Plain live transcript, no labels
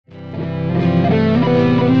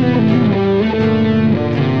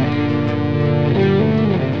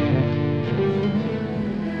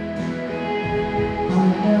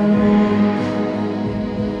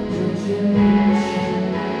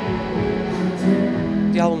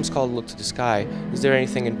album's called Look to the Sky. Is there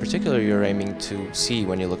anything in particular you're aiming to see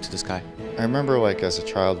when you look to the sky? I remember, like, as a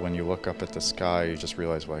child, when you look up at the sky, you just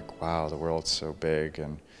realize, like, wow, the world's so big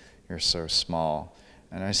and you're so small.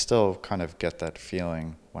 And I still kind of get that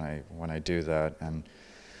feeling when I do that. And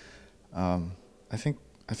I think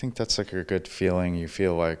that's like a good feeling. You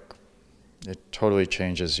feel like it totally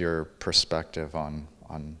changes your perspective on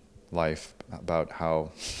life, about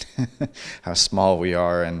how how small we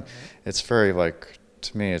are. And it's very, like,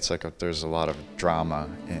 to me, it's like there's a lot of drama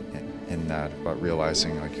in that, about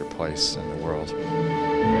realizing, like, your place in the world.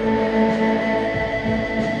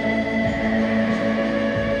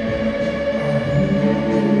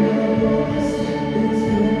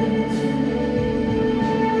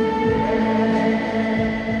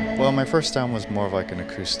 Well, my first album was more of like an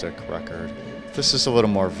acoustic record. This is a little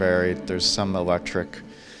more varied. There's some electric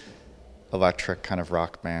kind of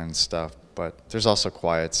rock band stuff, but there's also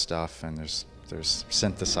quiet stuff, and there's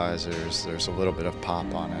synthesizers, there's a little bit of pop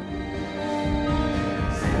on it.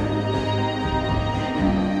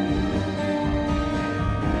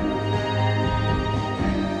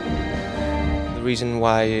 The reason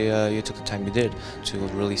why you took the time you did to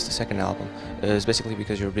release the second album is basically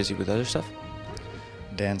because you're busy with other stuff?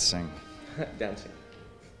 Dancing. Dancing.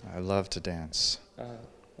 I love to dance.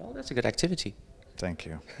 Well, that's a good activity. Thank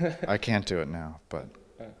you. I can't do it now, but...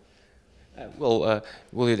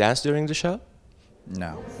 will you dance during the show?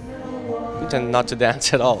 No. You tend not to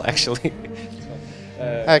dance at all, actually.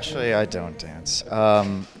 Actually, I don't dance.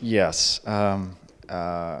 Yes.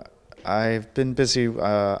 I've been busy.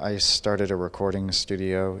 I started a recording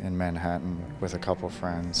studio in Manhattan with a couple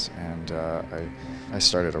friends, and I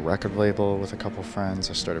started a record label with a couple friends.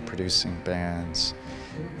 I started producing bands,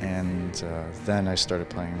 and then I started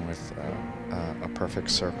playing with A Perfect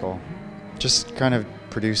Circle. Just kind of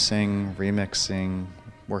producing, remixing,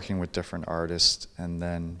 working with different artists, and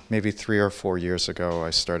then maybe 3 or 4 years ago I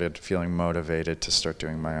started feeling motivated to start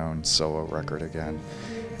doing my own solo record again,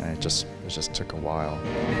 and it just took a while.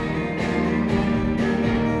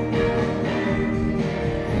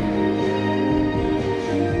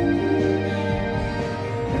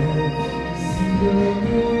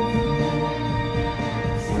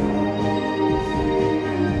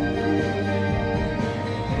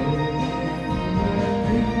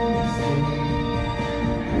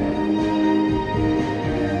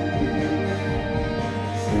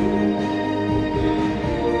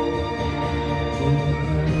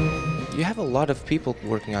 You have a lot of people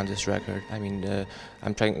working on this record. I mean,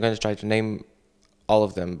 I'm going to try to name all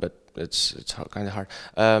of them, but it's kind of hard.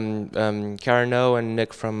 Karen O and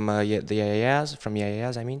Nick from the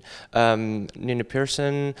Yayas, I mean. Nina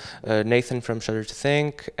Pearson, Nathan from Shudder to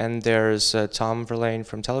Think, and there's Tom Verlaine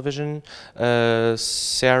from Television,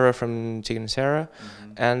 Sarah from Tegan and Sarah,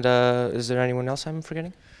 and is there anyone else I'm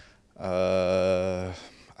forgetting? I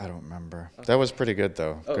don't remember. Okay. That was pretty good,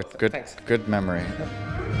 though. Oh, thanks. Good memory.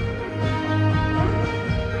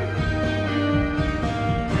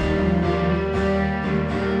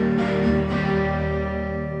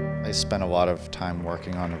 I spent a lot of time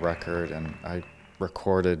working on the record, and I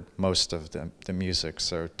recorded most of the music.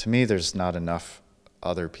 So to me, there's not enough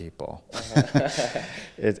other people.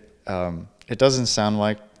 It doesn't sound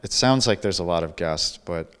like, it sounds like there's a lot of guests,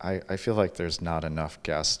 but I feel like there's not enough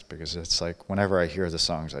guests, because it's like whenever I hear the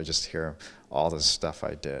songs, I just hear all the stuff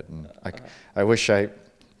I did. And I wish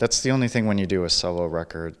that's the only thing when you do a solo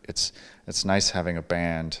record. It's nice having a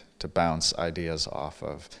band to bounce ideas off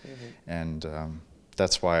of. And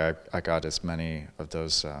that's why I got as many of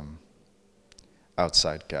those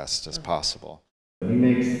outside guests as possible. He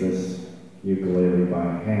makes this ukulele by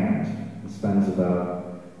hand. He spends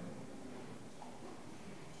about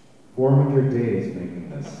 400 days making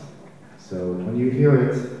this. So when you hear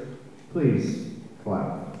it, please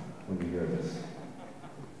clap when you hear this.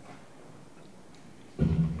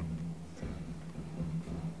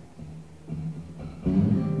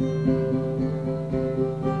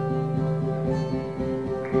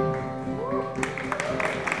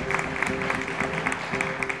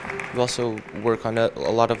 You also work on a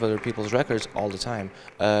lot of other people's records all the time.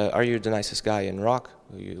 Are you the nicest guy in rock,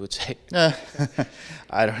 you would say?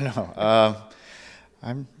 I don't know.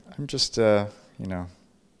 I'm just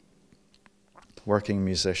working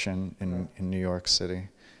musician in New York City,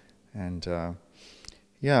 and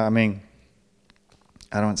yeah, I mean,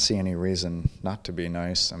 I don't see any reason not to be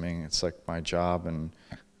nice. I mean, it's like my job, and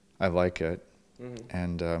I like it.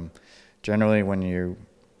 And generally, when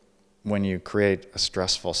you create a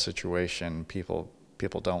stressful situation, people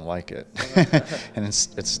don't like it, and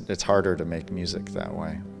it's harder to make music that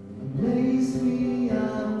way. Amaze me,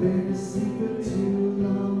 I've been asleep for too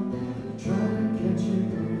long, trying to catch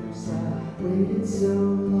you.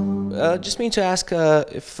 Just mean to ask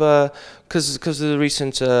if, because the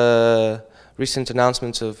recent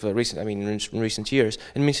announcements of in recent years,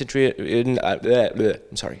 in recent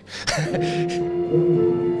I'm sorry.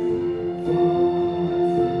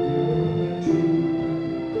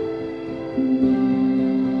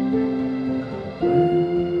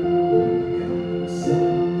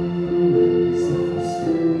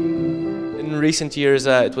 In recent years,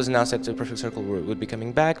 it was announced that the Perfect Circle would be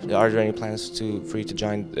coming back. Are there any plans for you to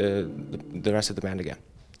join the rest of the band again?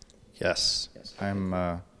 Yes,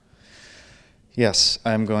 yes,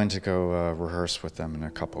 I'm going to go rehearse with them in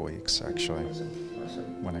a couple weeks, actually.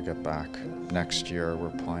 When I get back next year,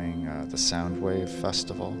 we're playing the Soundwave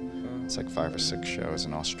Festival. It's like 5 or 6 shows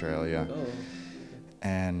in Australia,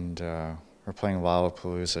 and we're playing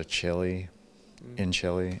Lollapalooza, Chile, in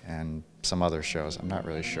Chile, and some other shows. I'm not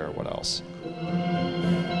really sure what else.